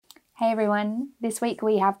Hey everyone, this week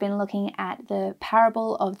we have been looking at the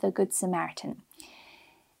parable of the Good Samaritan.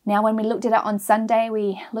 Now, when we looked at it on Sunday,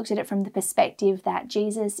 we looked at it from the perspective that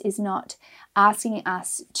Jesus is not asking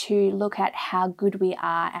us to look at how good we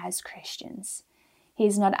are as Christians.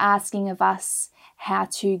 He's not asking of us how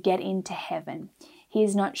to get into heaven. He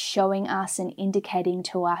is not showing us and indicating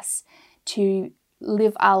to us to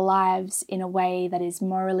live our lives in a way that is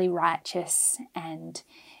morally righteous and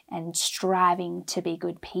striving to be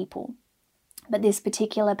good people. But this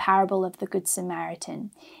particular parable of the Good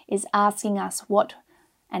Samaritan is asking us what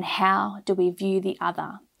and how do we view the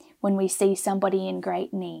other when we see somebody in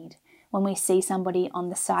great need, when we see somebody on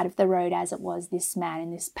the side of the road as it was this man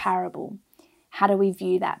in this parable. How do we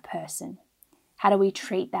view that person? How do we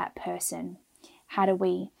treat that person? How do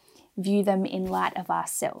we view them in light of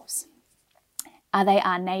ourselves? Are they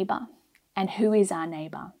our neighbour? And who is our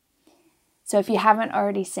neighbour? So if you haven't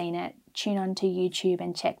already seen it, tune on to YouTube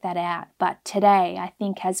and check that out. But today, I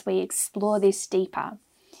think as we explore this deeper,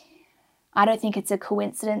 I don't think it's a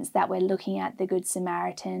coincidence that we're looking at the Good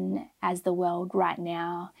Samaritan as the world right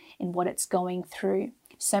now in what it's going through.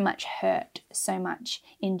 So much hurt, so much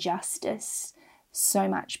injustice, so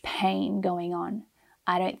much pain going on.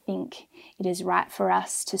 I don't think it is right for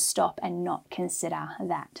us to stop and not consider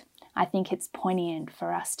that. I think it's poignant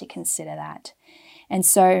for us to consider that. And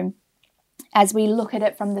so, as we look at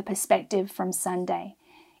it from the perspective from Sunday,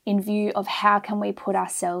 in view of how can we put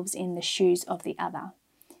ourselves in the shoes of the other,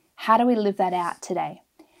 how do we live that out today?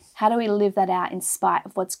 How do we live that out in spite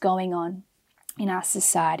of what's going on in our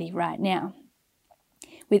society right now?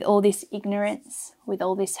 With all this ignorance, with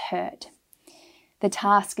all this hurt, the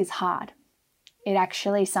task is hard. It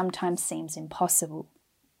actually sometimes seems impossible.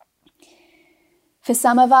 For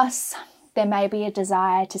some of us, there may be a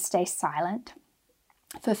desire to stay silent,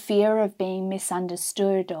 for fear of being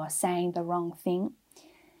misunderstood or saying the wrong thing.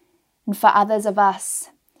 And for others of us,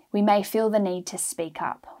 we may feel the need to speak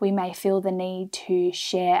up. We may feel the need to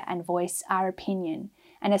share and voice our opinion.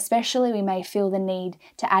 And especially we may feel the need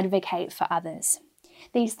to advocate for others.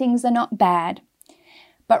 These things are not bad.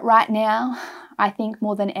 But right now, I think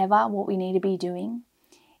more than ever, what we need to be doing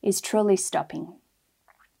is truly stopping.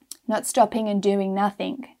 Not stopping and doing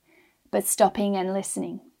nothing, but stopping and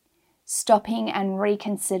listening. Stopping and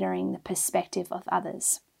reconsidering the perspective of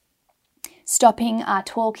others. Stopping our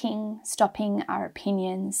talking, stopping our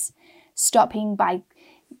opinions, stopping by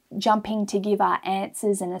jumping to give our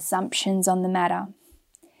answers and assumptions on the matter,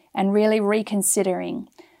 and really reconsidering,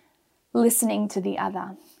 listening to the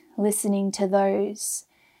other, listening to those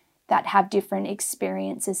that have different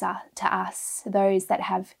experiences to us, those that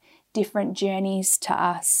have different journeys to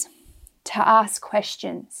us, to ask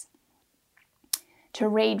questions, to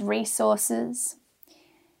read resources,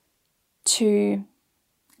 to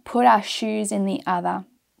put our shoes in the other,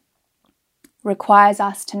 requires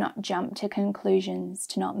us to not jump to conclusions,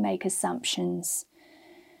 to not make assumptions,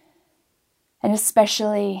 and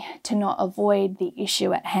especially to not avoid the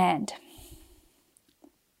issue at hand.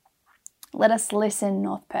 Let us listen,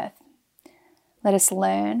 North Perth. Let us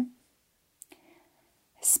learn.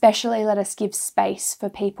 Especially let us give space for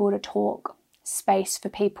people to talk, space for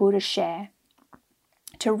people to share,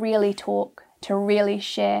 to really talk, to really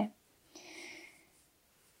share.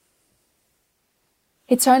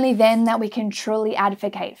 It's only then that we can truly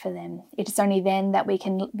advocate for them. It's only then that we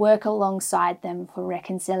can work alongside them for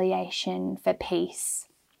reconciliation, for peace,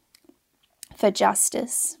 for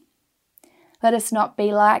justice. Let us not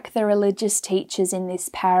be like the religious teachers in this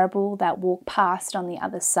parable that walk past on the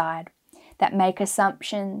other side, that make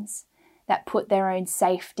assumptions, that put their own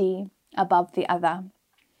safety above the other,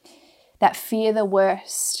 that fear the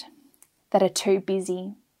worst, that are too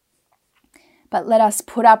busy. But let us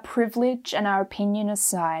put our privilege and our opinion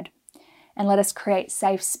aside, and let us create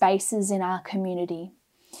safe spaces in our community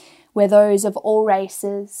where those of all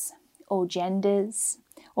races, all genders,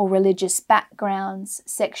 all religious backgrounds,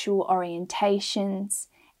 sexual orientations,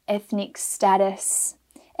 ethnic status,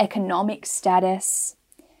 economic status,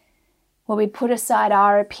 where we put aside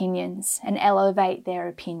our opinions and elevate their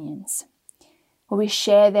opinions, where we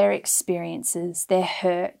share their experiences, their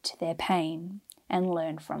hurt, their pain, and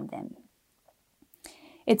learn from them.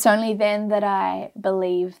 It's only then that I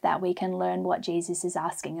believe that we can learn what Jesus is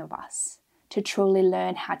asking of us. To truly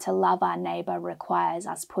learn how to love our neighbour requires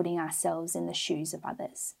us putting ourselves in the shoes of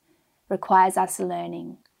others, requires us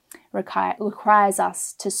learning, requires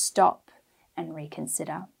us to stop and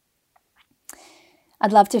reconsider.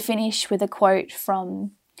 I'd love to finish with a quote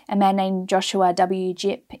from a man named Joshua W.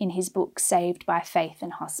 Jipp in his book Saved by Faith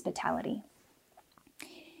and Hospitality.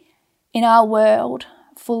 In our world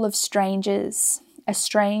full of strangers,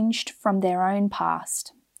 estranged from their own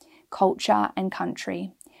past, culture and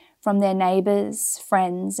country, from their neighbours,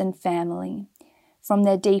 friends and family, from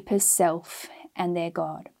their deepest self and their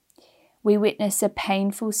God. We witness a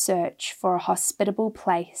painful search for a hospitable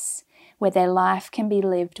place where their life can be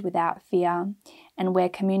lived without fear and where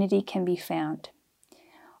community can be found.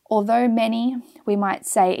 Although many, we might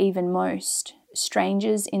say even most,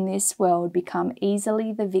 strangers in this world become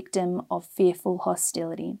easily the victim of fearful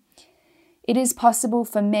hostility, it is possible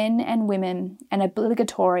for men and women, and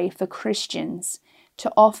obligatory for Christians,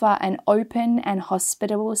 to offer an open and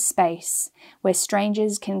hospitable space where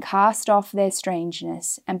strangers can cast off their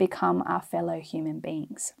strangeness and become our fellow human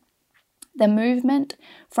beings. The movement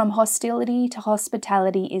from hostility to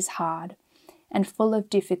hospitality is hard and full of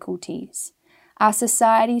difficulties. Our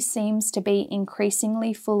society seems to be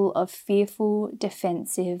increasingly full of fearful,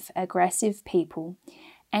 defensive, aggressive people,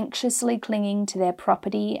 anxiously clinging to their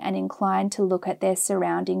property and inclined to look at their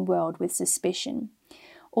surrounding world with suspicion,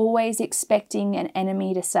 always expecting an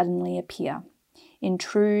enemy to suddenly appear,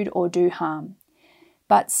 intrude or do harm.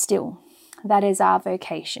 But still, that is our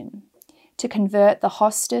vocation, to convert the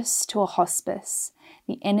hostis to a hospice,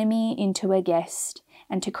 the enemy into a guest,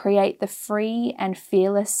 and to create the free and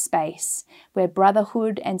fearless space where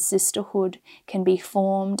brotherhood and sisterhood can be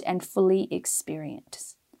formed and fully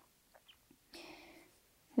experienced.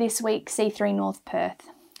 This week, C3 North Perth,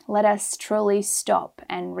 let us truly stop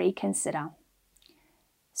and reconsider.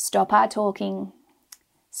 Stop our talking,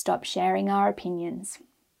 stop sharing our opinions,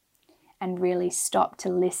 and really stop to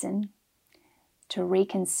listen, to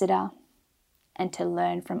reconsider, and to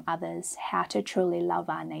learn from others how to truly love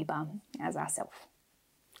our neighbour as ourselves.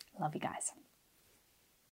 Love you guys.